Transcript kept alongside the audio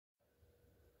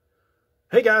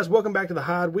Hey guys, welcome back to the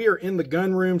Hide. We are in the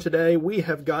gun room today. We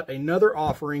have got another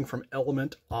offering from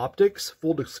Element Optics.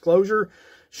 Full disclosure,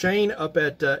 Shane up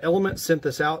at Element sent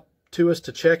this out to us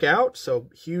to check out, so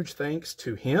huge thanks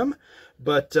to him.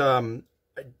 But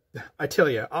I tell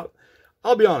you,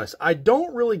 I'll be honest, I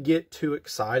don't really get too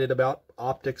excited about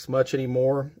optics much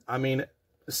anymore. I mean,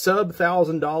 sub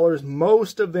 $1,000,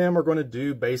 most of them are going to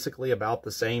do basically about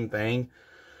the same thing.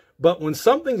 But when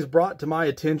something's brought to my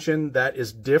attention that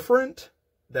is different,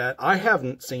 that I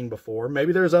haven't seen before,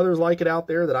 maybe there's others like it out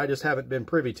there that I just haven't been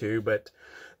privy to, but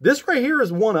this right here is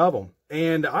one of them.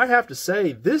 And I have to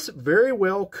say, this very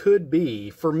well could be,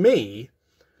 for me,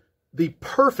 the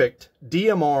perfect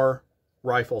DMR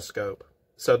rifle scope.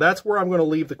 So that's where I'm going to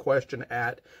leave the question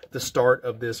at the start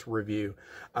of this review.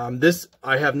 I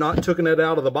have not taken it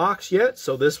out of the box yet,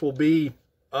 so this will be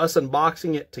us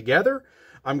unboxing it together.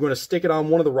 I'm going to stick it on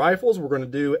one of the rifles. We're going to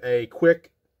do a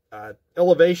quick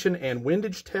elevation and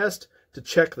windage test to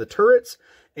check the turrets.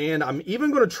 And I'm even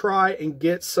going to try and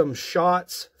get some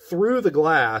shots through the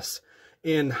glass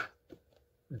in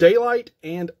daylight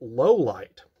and low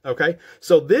light. Okay,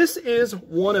 so this is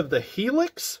one of the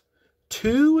Helix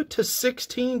 2 to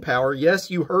 16 power.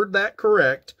 Yes, you heard that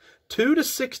correct. 2 to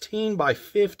 16 by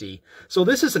 50. So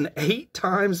this is an 8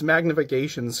 times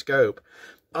magnification scope.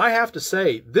 I have to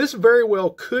say, this very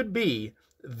well could be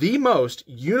the most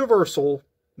universal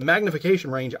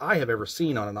magnification range I have ever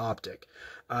seen on an optic.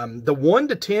 The 1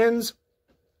 to 10s,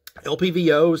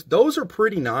 LPVOs, those are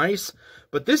pretty nice,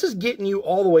 but this is getting you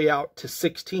all the way out to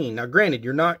 16. Now, granted,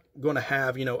 you're not going to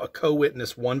have, you know, a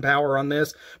co-witness 1 power on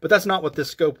this, but that's not what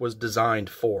this scope was designed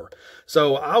for.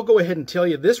 So I'll go ahead and tell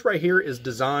you, this right here is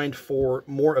designed for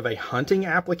more of a hunting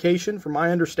application, from my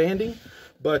understanding.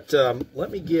 But let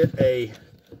me get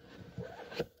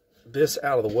this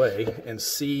out of the way and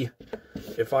see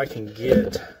if I can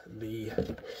get the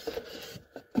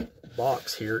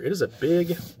box here. It is a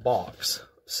big box,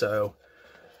 so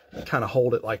kind of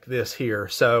hold it like this here.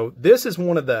 So this is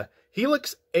one of the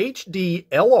Helix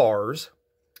HDLRs,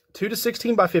 2 to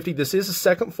 16 by 50. This is a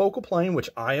second focal plane, which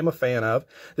I am a fan of.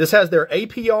 This has their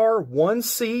APR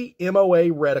 1C MOA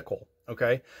reticle.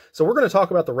 Okay, so we're going to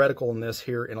talk about the reticle in this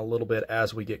here in a little bit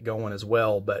as we get going as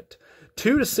well, but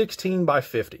 2 to 16 by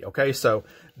 50. Okay, so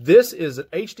this is an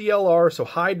HDLR, so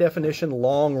high definition,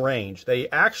 long range. They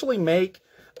actually make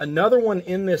another one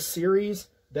in this series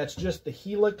that's just the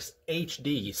Helix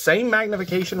HD. Same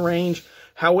magnification range,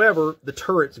 however, the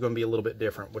turret's going to be a little bit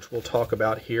different, which we'll talk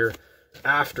about here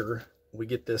after we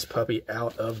get this puppy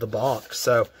out of the box.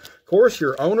 So, of course,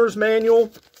 your owner's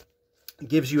manual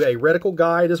gives you a reticle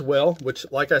guide as well, which,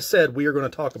 like I said, we are going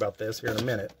to talk about this here in a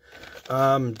minute.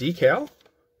 Decal.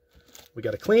 We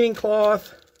got a cleaning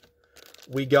cloth.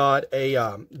 We got a,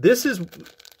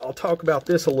 I'll talk about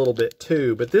this a little bit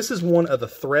too, but this is one of the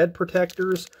thread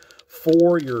protectors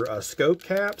for your scope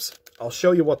caps. I'll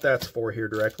show you what that's for here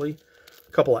directly.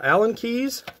 A couple of Allen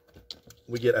keys.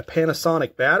 We get a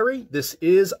Panasonic battery. This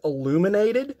is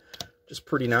illuminated, just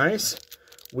pretty nice.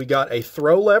 We got a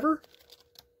throw lever.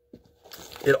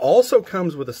 It also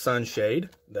comes with a sunshade.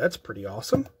 That's pretty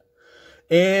awesome.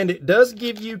 And it does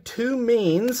give you 2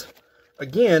 means,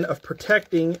 again, of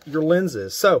protecting your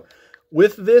lenses. So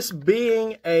with this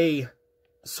being a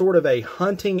sort of a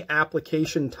hunting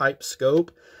application type scope,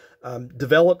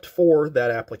 developed for that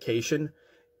application,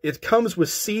 it comes with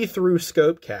see-through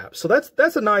scope caps. So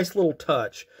that's a nice little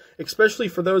touch, especially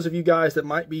for those of you guys that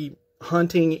might be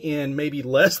hunting in maybe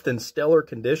less than stellar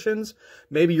conditions.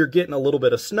 Maybe you're getting a little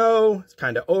bit of snow, it's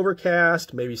kind of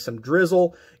overcast, maybe some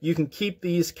drizzle. You can keep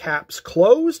these caps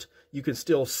closed. You can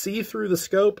still see through the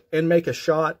scope and make a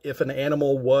shot if an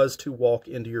animal was to walk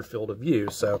into your field of view.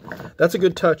 So that's a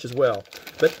good touch as well.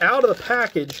 But out of the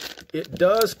package, it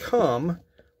does come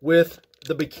with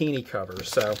the bikini cover.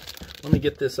 So let me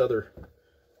get this other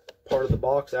part of the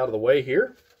box out of the way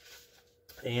here,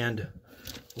 and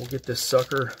we'll get this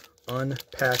sucker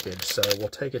unpackaged. So we'll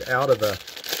take it out of the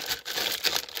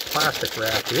plastic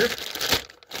wrap here.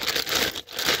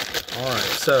 All right,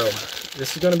 so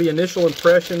this is going to be initial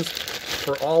impressions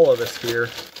for all of us here.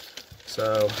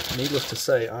 So needless to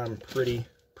say, I'm pretty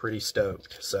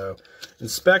stoked. So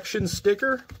inspection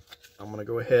sticker, I'm going to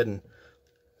go ahead and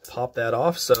pop that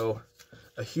off. So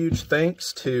a huge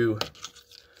thanks to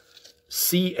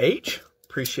CH.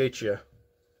 Appreciate you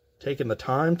taking the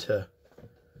time to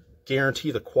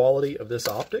guarantee the quality of this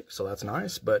optic, so that's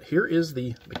nice. But here is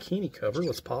the bikini cover.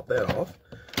 Let's pop that off.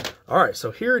 All right,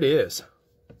 so here it is.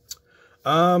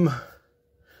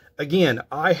 Again,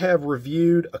 I have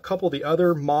reviewed a couple of the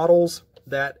other models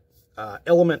that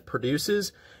Element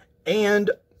produces, and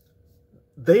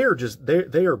they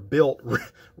are built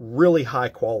really high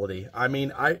quality. I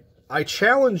mean, I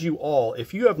challenge you all,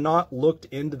 if you have not looked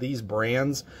into these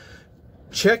brands,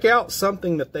 check out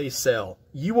something that they sell.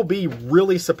 You will be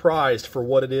really surprised for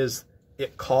what it is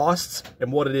it costs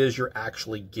and what it is you're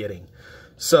actually getting.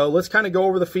 So let's kind of go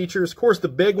over the features. Of course, the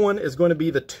big one is going to be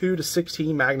the 2 to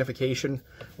 16 magnification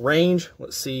range.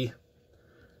 Let's see.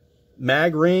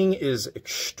 Mag ring is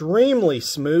extremely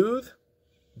smooth,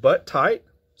 but tight.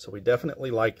 So we definitely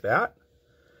like that.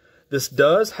 This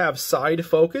does have side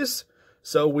focus.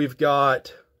 So we've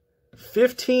got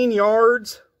 15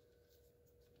 yards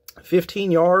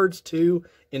to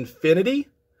infinity.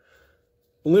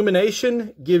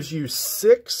 Illumination gives you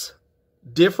 6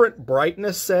 different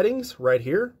brightness settings right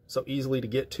here, so easily to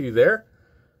get to there.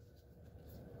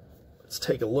 Let's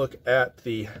take a look at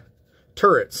the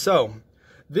turret. So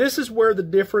this is where the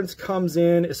difference comes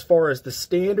in as far as the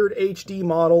standard HD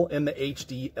model and the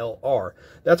HDLR.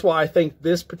 That's why I think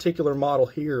this particular model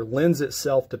here lends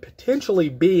itself to potentially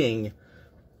being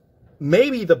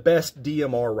maybe the best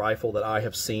DMR rifle that I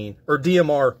have seen, or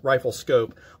DMR rifle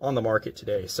scope on the market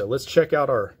today. So let's check out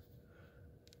our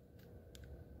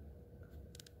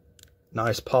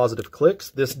nice positive clicks.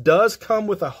 This does come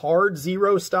with a hard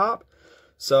 0 stop.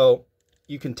 So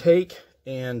you can take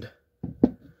and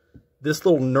this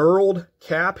little knurled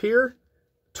cap here,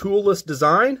 toolless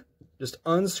design, just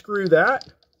unscrew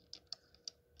that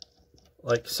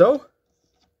like so.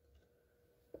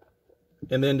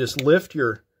 And then just lift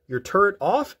your turret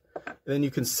off. And then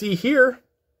you can see here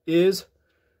is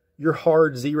your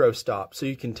hard 0 stop. So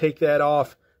you can take that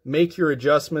off, make your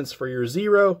adjustments for your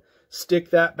 0, stick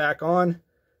that back on,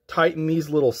 tighten these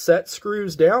little set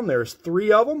screws down. There's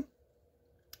 3 of them.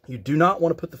 You do not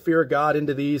want to put the fear of God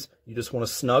into these. You just want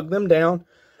to snug them down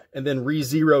and then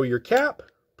re-zero your cap,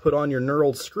 put on your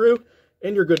knurled screw,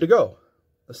 and you're good to go.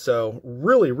 So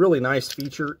really, really nice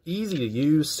feature, easy to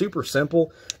use, super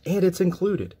simple, and it's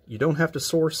included. You don't have to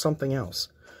source something else.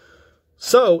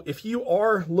 So if you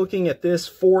are looking at this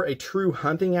for a true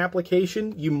hunting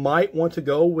application, you might want to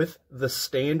go with the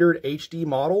standard HD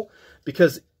model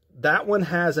because that one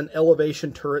has an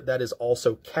elevation turret that is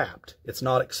also capped. It's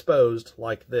not exposed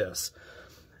like this.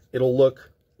 It'll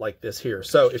look like this here.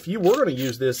 So if you were going to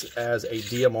use this as a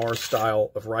DMR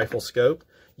style of rifle scope,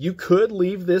 you could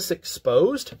leave this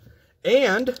exposed,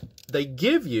 and they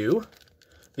give you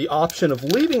the option of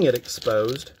leaving it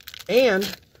exposed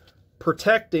and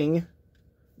protecting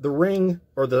the ring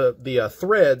or the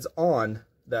threads on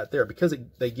that there, because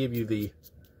they give you the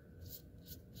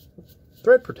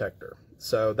thread protector.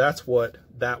 So that's what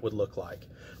that would look like,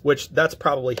 which that's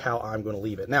probably how I'm going to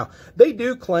leave it. Now, they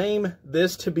do claim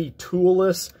this to be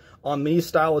toolless on these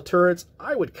style of turrets.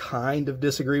 I would kind of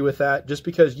disagree with that, just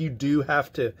because you do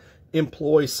have to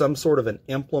employ some sort of an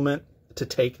implement to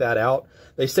take that out.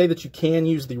 They say that you can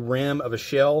use the rim of a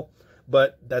shell,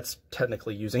 but that's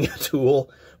technically using a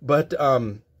tool. But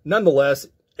nonetheless,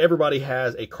 everybody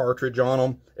has a cartridge on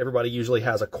them. Everybody usually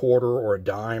has a quarter or a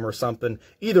dime or something.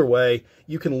 Either way,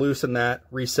 you can loosen that,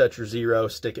 reset your 0,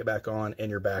 stick it back on, and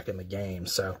you're back in the game.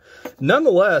 So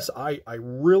nonetheless, I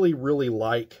really, really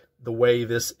like the way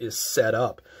this is set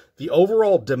up. The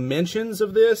overall dimensions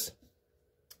of this,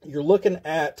 you're looking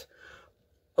at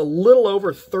a little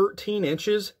over 13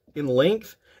 inches in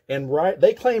length, and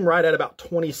they claim right at about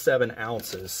 27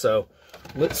 ounces. So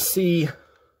let's see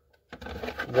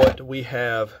what we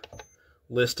have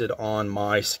listed on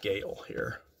my scale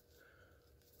here.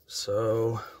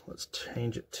 So let's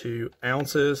change it to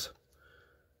ounces.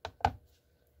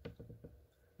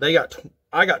 I got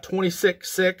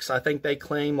 26.6. I think they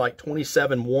claim like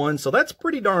 27.1. So that's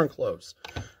pretty darn close.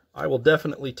 I will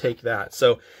definitely take that.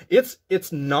 So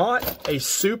it's not a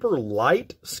super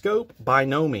light scope by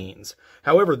no means.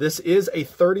 However, this is a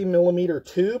 30mm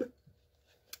tube.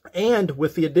 And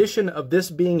with the addition of this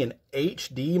being an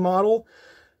HD model,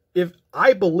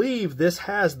 I believe this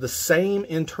has the same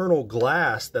internal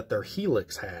glass that their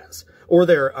Helix has, or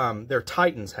their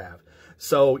Titans have.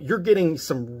 So you're getting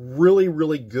some really,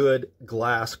 really good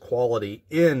glass quality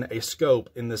in a scope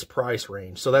in this price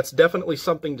range. So that's definitely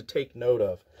something to take note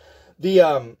of.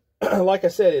 The like I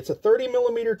said, it's a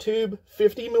 30mm tube,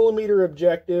 50mm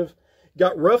objective,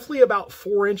 got roughly about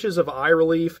 4 inches of eye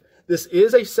relief. This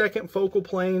is a second focal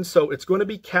plane, so it's going to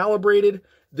be calibrated.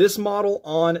 This model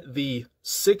on the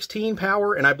 16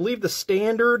 power, and I believe the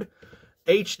standard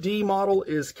HD model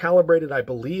is calibrated, I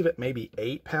believe, at maybe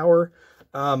 8 power.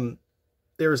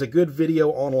 There's a good video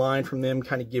online from them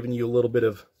kind of giving you a little bit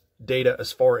of data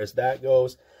as far as that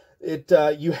goes.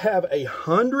 You have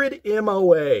 100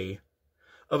 MOA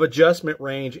of adjustment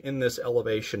range in this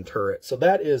elevation turret. So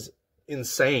that is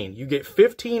insane. You get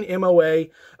 15 MOA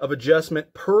of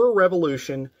adjustment per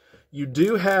revolution. You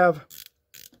do have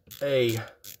a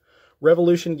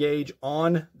revolution gauge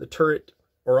on the turret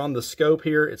or on the scope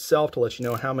here itself to let you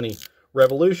know how many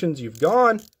revolutions you've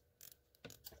gone.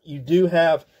 You do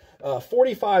have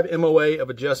 45 MOA of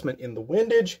adjustment in the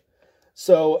windage.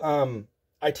 So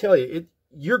I tell you,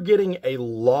 you're getting a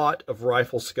lot of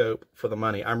rifle scope for the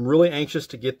money. I'm really anxious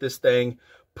to get this thing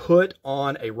put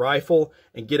on a rifle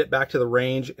and get it back to the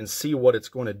range and see what it's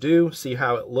going to do, see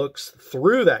how it looks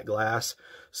through that glass.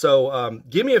 So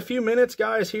give me a few minutes,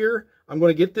 guys, here. I'm going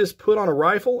to get this put on a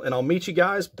rifle, and I'll meet you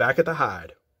guys back at the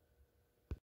hide.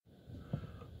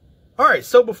 All right,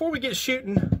 so before we get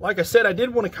shooting, like I said, I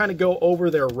did want to kind of go over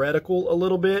their reticle a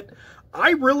little bit. I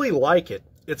really like it.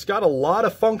 It's got a lot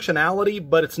of functionality,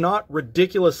 but it's not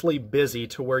ridiculously busy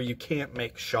to where you can't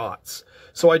make shots.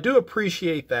 So I do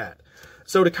appreciate that.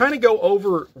 So to kind of go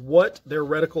over what their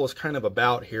reticle is kind of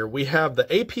about here, we have the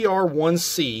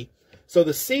APR-1C. So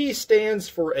the C stands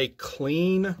for a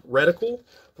clean reticle,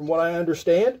 from what I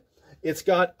understand. It's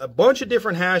got a bunch of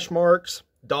different hash marks,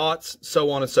 dots,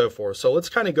 so on and so forth. So let's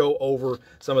kind of go over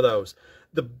some of those.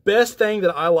 The best thing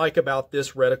that I like about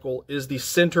this reticle is the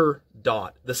center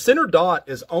dot. The center dot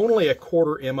is only a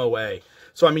 1/4 MOA.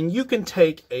 So, I mean, you can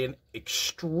take an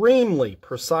extremely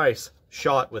precise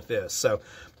shot with this. So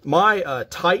my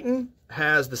Titan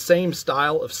has the same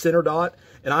style of center dot,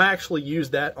 and I actually use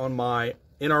that on my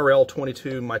NRL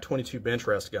 22, my 22 bench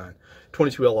rest gun,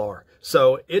 22 LR.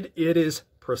 So it is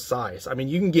precise. I mean,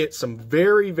 you can get some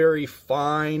very, very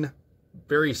fine,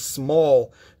 very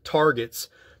small targets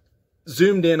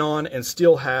zoomed in on and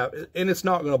still have, and it's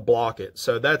not going to block it.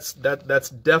 So that's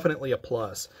definitely a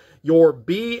plus. Your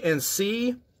B and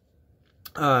C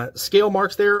scale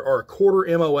marks there are a 1/4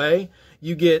 MOA.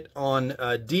 You get on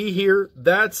D here,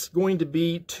 that's going to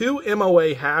be 2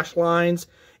 MOA hash lines.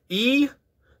 E,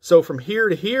 so from here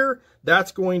to here,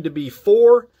 that's going to be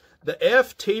 4. The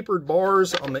F tapered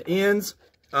bars on the ends.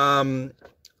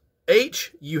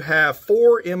 H, you have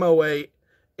 4 MOA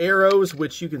arrows,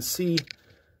 which you can see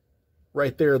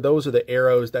right there. Those are the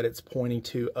arrows that it's pointing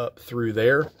to up through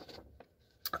there.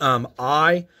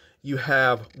 I, you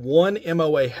have 1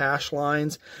 MOA hash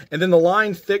lines, and then the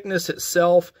line thickness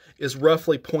itself is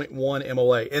roughly 0.1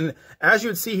 MOA. And as you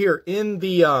would see here in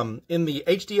the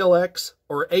HDLX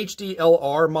or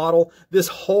HDLR model, this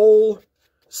whole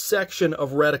section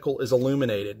of reticle is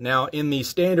illuminated. Now in the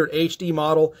standard HD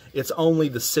model, it's only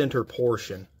the center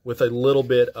portion with a little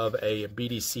bit of a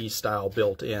BDC style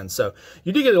built in. So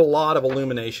you do get a lot of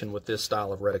illumination with this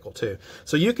style of reticle too.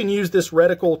 So you can use this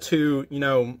reticle to, you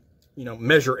know,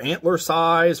 measure antler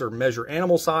size or measure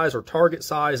animal size or target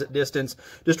size at distance.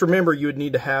 Just remember, you would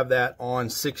need to have that on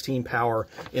 16 power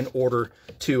in order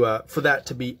to for that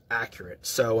to be accurate.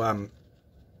 So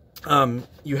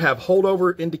you have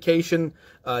holdover indication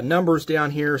numbers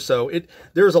down here. So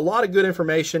there's a lot of good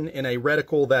information in a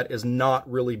reticle that is not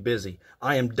really busy.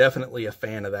 I am definitely a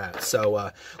fan of that.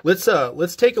 So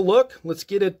let's take a look. Let's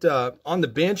get it on the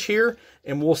bench here,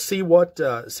 and we'll see what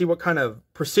kind of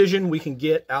precision we can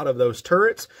get out of those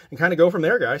turrets and kind of go from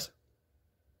there, guys.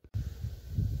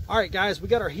 All right, guys, we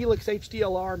got our Helix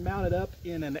HDLR mounted up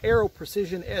in an Aero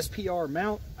Precision SPR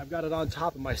mount. I've got it on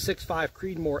top of my 6.5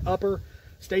 Creedmoor upper.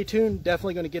 Stay tuned,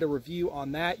 definitely going to get a review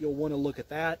on that. You'll want to look at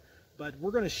that. But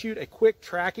we're going to shoot a quick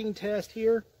tracking test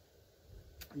here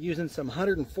using some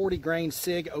 140 grain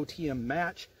SIG OTM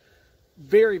match.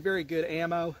 Very, very good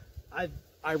ammo.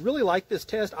 I really like this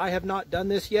test. I have not done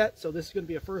this yet, so this is going to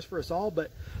be a first for us all, but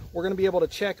we're going to be able to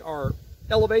check our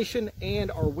elevation and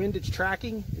our windage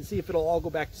tracking and see if it'll all go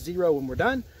back to 0 when we're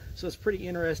done. So it's pretty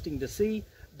interesting to see.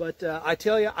 But I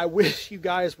tell you, I wish you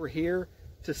guys were here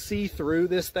to see through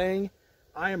this thing.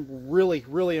 I am really,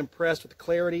 really impressed with the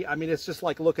clarity. I mean, it's just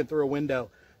like looking through a window.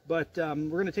 But we're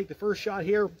going to take the first shot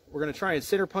here. We're going to try and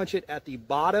center punch it at the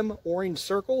bottom orange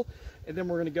circle. And then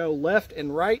we're going to go left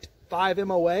and right, 5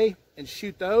 MOA, and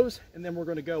shoot those. And then we're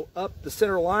going to go up the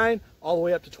center line, all the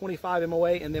way up to 25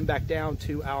 MOA, and then back down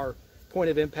to our point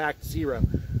of impact 0.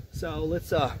 So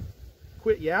let's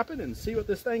quit yapping and see what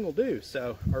this thing will do.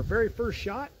 So our very first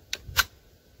shot.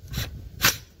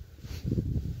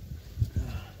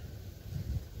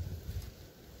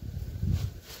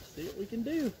 See what we can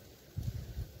do.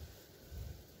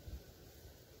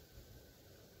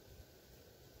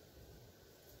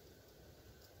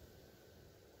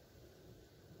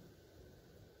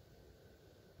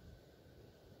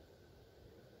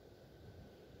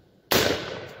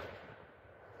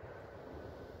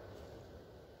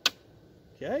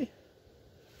 Okay,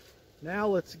 now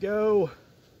let's go,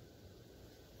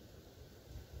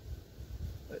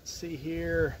 let's see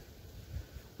here,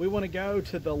 we want to go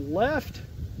to the left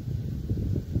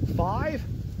 5.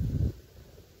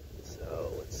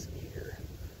 So let's see here.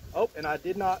 Oh, and I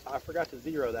forgot to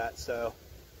 0 that. So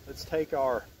let's take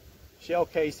our shell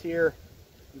case here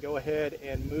and go ahead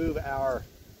and move our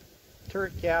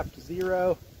turret cap to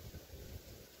 0.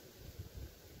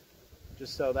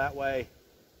 Just so that way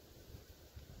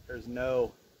there's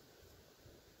no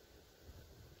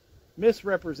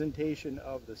misrepresentation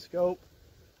of the scope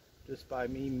just by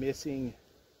me missing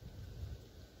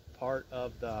part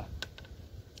of the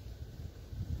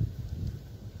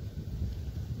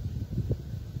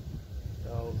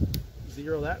so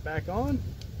 0 that back on,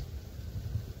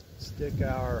 stick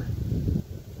our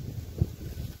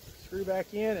screw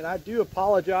back in, and I do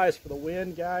apologize for the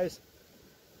wind, guys.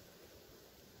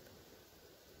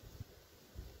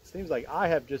 Seems like I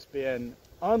have just been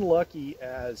unlucky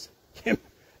as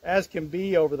can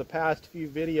be over the past few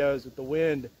videos with the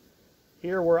wind.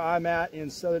 Here where I'm at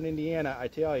in southern Indiana, I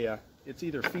tell you, it's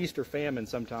either feast or famine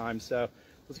sometimes. So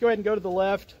let's go ahead and go to the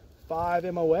left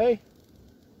 5 MOA.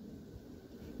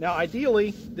 Now ideally,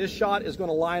 this shot is going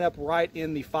to line up right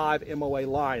in the 5 MOA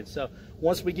line. So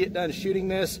once we get done shooting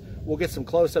this, we'll get some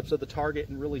close-ups of the target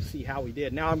and really see how we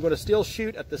did. Now I'm going to still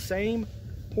shoot at the same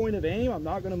point of aim. I'm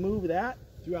not going to move that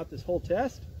throughout this whole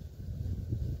test.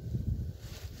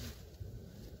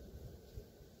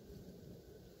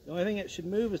 The only thing that should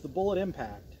move is the bullet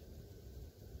impact.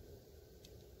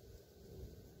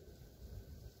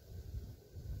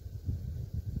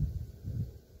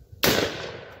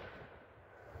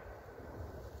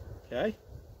 Okay.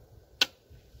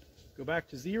 Go back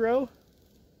to 0.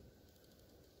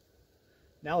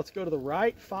 Now let's go to the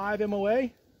right 5 MOA.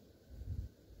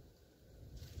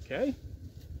 Okay.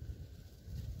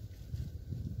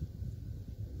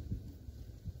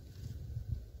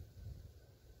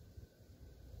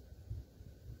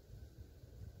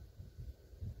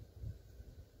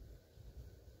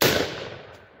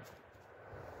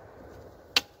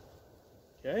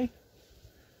 Okay,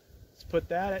 let's put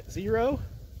that at 0.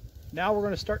 Now we're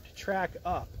going to start to track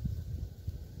up.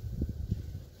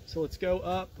 So let's go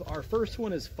up. Our first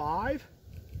one is 5.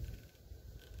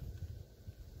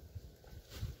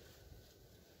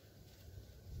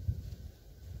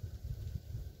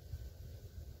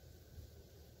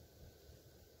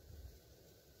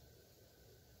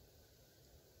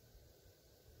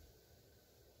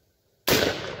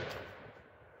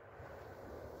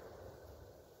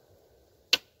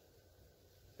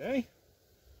 Okay,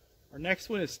 our next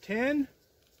one is 10.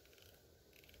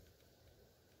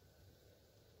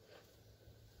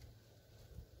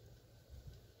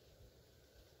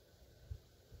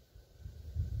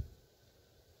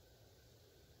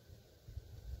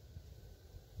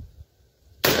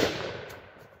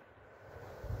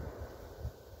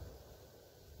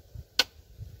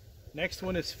 Next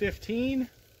one is 15.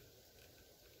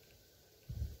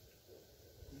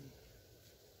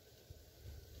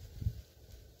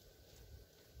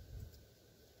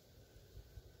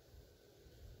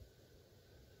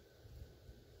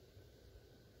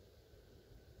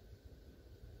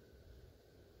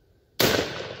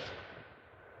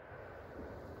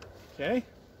 Okay,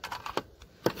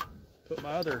 put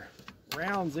my other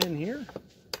rounds in here.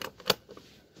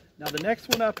 Now the next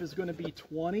one up is going to be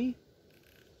 20.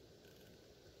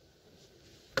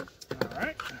 All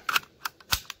right.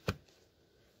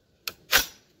 Let's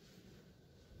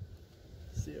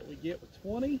see what we get with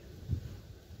 20.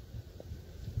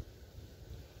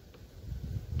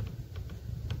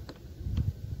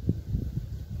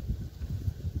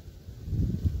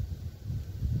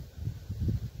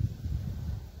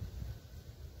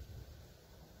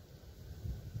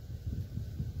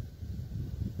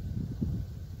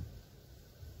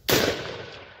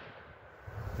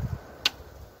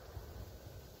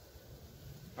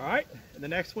 All right, and the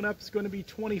next one up is going to be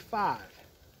 25.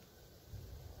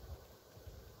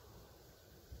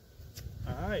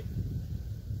 All right.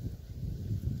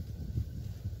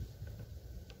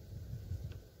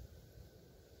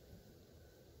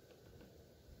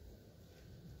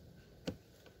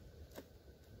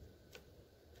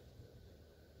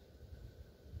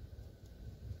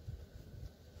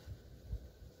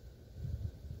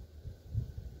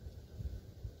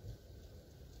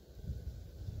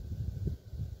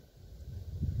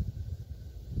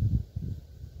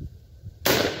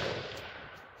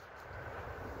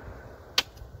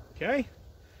 Okay,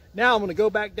 now I'm going to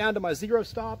go back down to my 0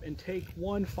 stop and take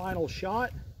one final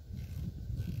shot.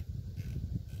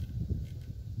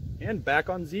 And back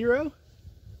on 0.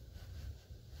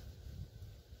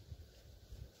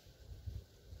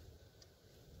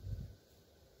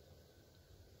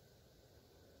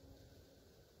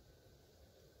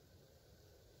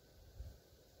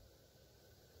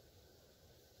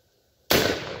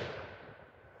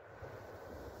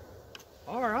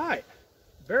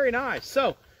 Very nice.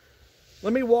 So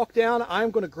let me walk down.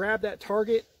 I'm going to grab that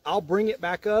target. I'll bring it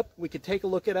back up. We could take a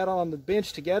look at it on the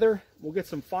bench together. We'll get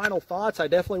some final thoughts. I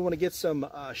definitely want to get some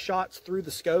shots through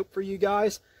the scope for you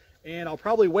guys. And I'll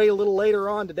probably wait a little later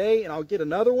on today and I'll get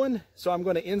another one. So I'm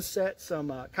going to inset some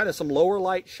kind of some lower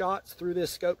light shots through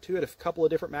this scope too at a couple of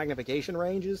different magnification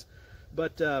ranges.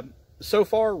 But so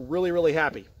far, really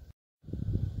happy.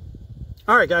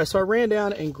 All right, guys, so I ran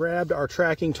down and grabbed our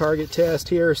tracking target test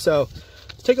here. So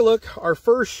let's take a look. Our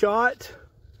first shot,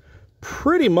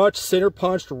 pretty much center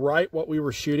punched right what we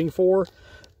were shooting for.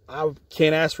 I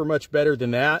can't ask for much better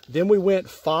than that. Then we went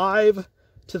 5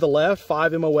 to the left,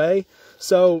 5 MOA.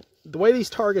 So the way these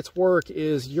targets work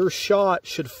is your shot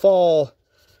should fall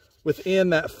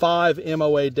within that 5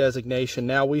 MOA designation.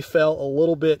 Now we fell a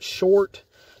little bit short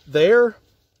there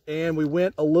and we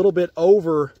went a little bit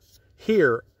over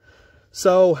here.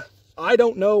 So I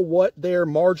don't know what their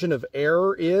margin of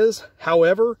error is.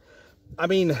 However, I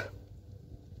mean,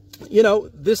 you know,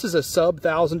 this is a sub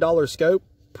 $1,000 scope.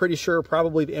 Pretty sure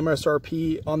probably the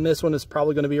MSRP on this one is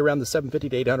probably going to be around the $750 to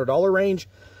 $800 range.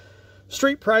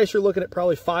 Street price, you're looking at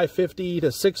probably $550 to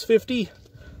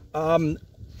 $650.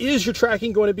 Is your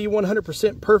tracking going to be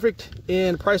 100% perfect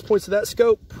in price points of that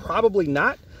scope? Probably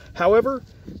not. However,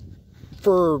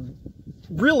 for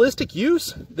realistic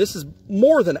use, this is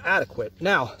more than adequate.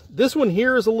 Now, this one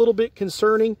here is a little bit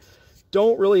concerning.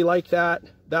 Don't really like that.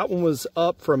 That one was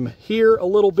up from here a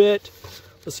little bit.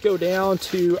 Let's go down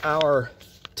to our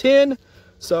 10.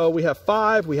 So we have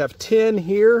 5, we have 10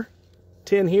 here,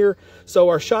 10 here. So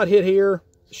our shot hit here,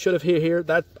 should have hit here.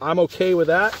 That I'm okay with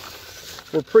that.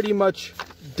 We're pretty much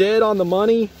dead on the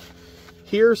money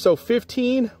here. So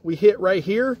 15, we hit right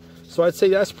here. So I'd say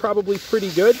that's probably pretty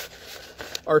good.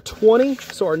 Our 20,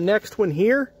 so our next one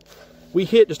here, we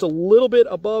hit just a little bit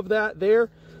above that there.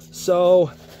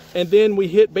 So, and then we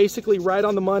hit basically right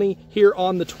on the money here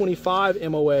on the 25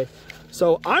 MOA.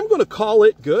 So I'm going to call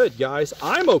it good, guys.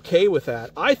 I'm okay with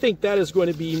that. I think that is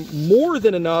going to be more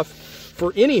than enough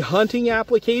for any hunting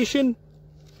application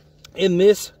in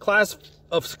this class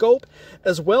of scope,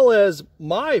 as well as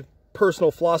my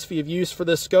personal philosophy of use for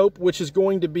this scope, which is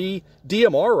going to be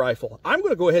DMR rifle. I'm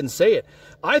going to go ahead and say it.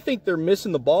 I think they're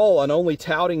missing the ball on only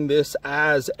touting this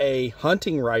as a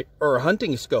hunting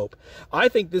hunting scope. I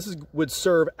think this would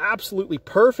serve absolutely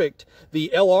perfect,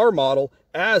 the LR model,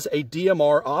 as a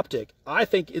DMR optic. I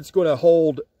think it's going to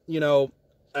hold, you know,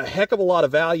 a heck of a lot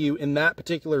of value in that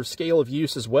particular scale of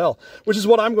use as well, which is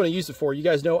what I'm going to use it for. You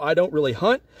guys know I don't really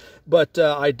hunt, but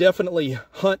I definitely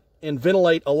hunt and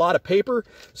ventilate a lot of paper.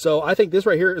 So I think this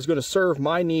right here is going to serve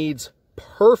my needs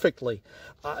perfectly.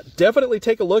 Definitely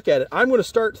take a look at it. I'm going to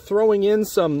start throwing in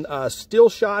some still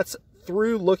shots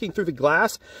looking through the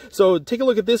glass. So take a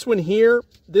look at this one here.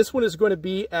 This one is going to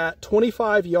be at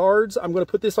 25 yards. I'm going to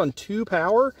put this on 2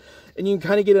 power, and you can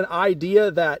kind of get an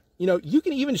idea that, you know, you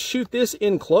can even shoot this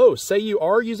in close. Say you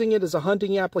are using it as a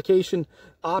hunting application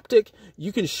optic,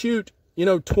 you can shoot, you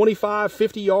know, 25,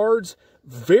 50 yards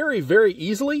very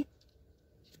easily.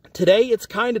 Today, it's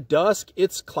kind of dusk,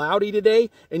 it's cloudy today,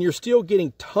 and you're still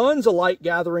getting tons of light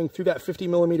gathering through that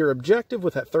 50mm objective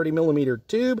with that 30mm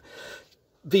tube.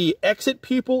 The exit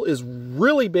pupil is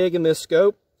really big in this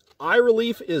scope. Eye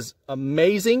relief is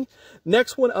amazing.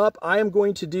 Next one up, I am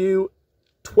going to do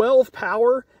 12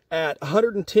 power at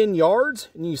 110 yards,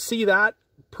 and you see that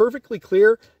perfectly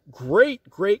clear. Great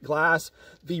glass.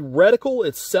 The reticle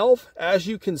itself, as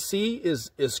you can see,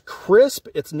 is crisp.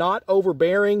 It's not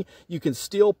overbearing. You can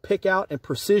still pick out and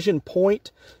precision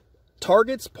point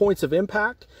targets, points of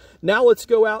impact. Now let's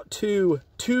go out to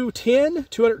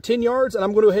 210 yards, and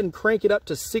I'm going to go ahead and crank it up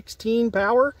to 16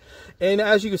 power. And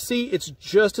as you can see, it's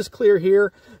just as clear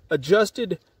here.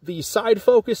 Adjusted the side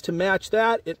focus to match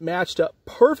that. It matched up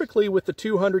perfectly with the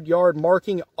 200-yard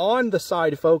marking on the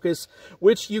side focus,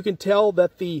 which you can tell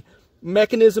that the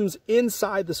mechanisms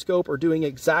inside the scope are doing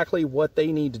exactly what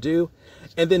they need to do.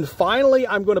 And then finally,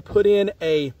 I'm going to put in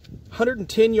a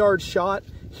 110-yard shot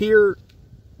here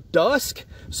dusk,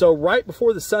 so right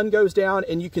before the sun goes down,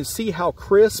 and you can see how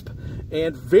crisp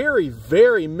and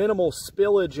very minimal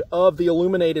spillage of the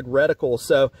illuminated reticle.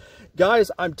 So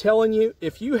guys, I'm telling you,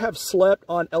 if you have slept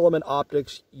on Element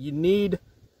Optics, you need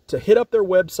to hit up their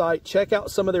website, check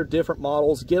out some of their different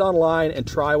models, get online and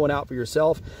try one out for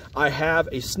yourself. I have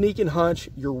a sneaking hunch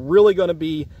you're really going to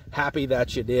be happy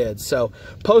that you did. So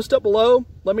post up below,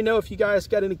 let me know if you guys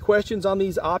got any questions on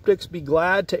these optics. Be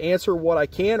glad to answer what I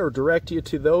can or direct you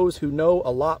to those who know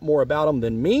a lot more about them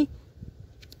than me.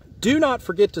 Do not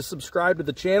forget to subscribe to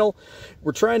the channel.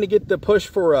 We're trying to get the push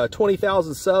for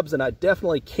 20,000 subs, and I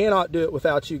definitely cannot do it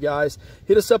without you guys.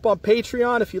 Hit us up on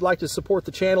Patreon if you'd like to support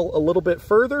the channel a little bit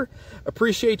further.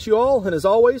 Appreciate you all, and as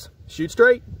always, shoot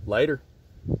straight. Later.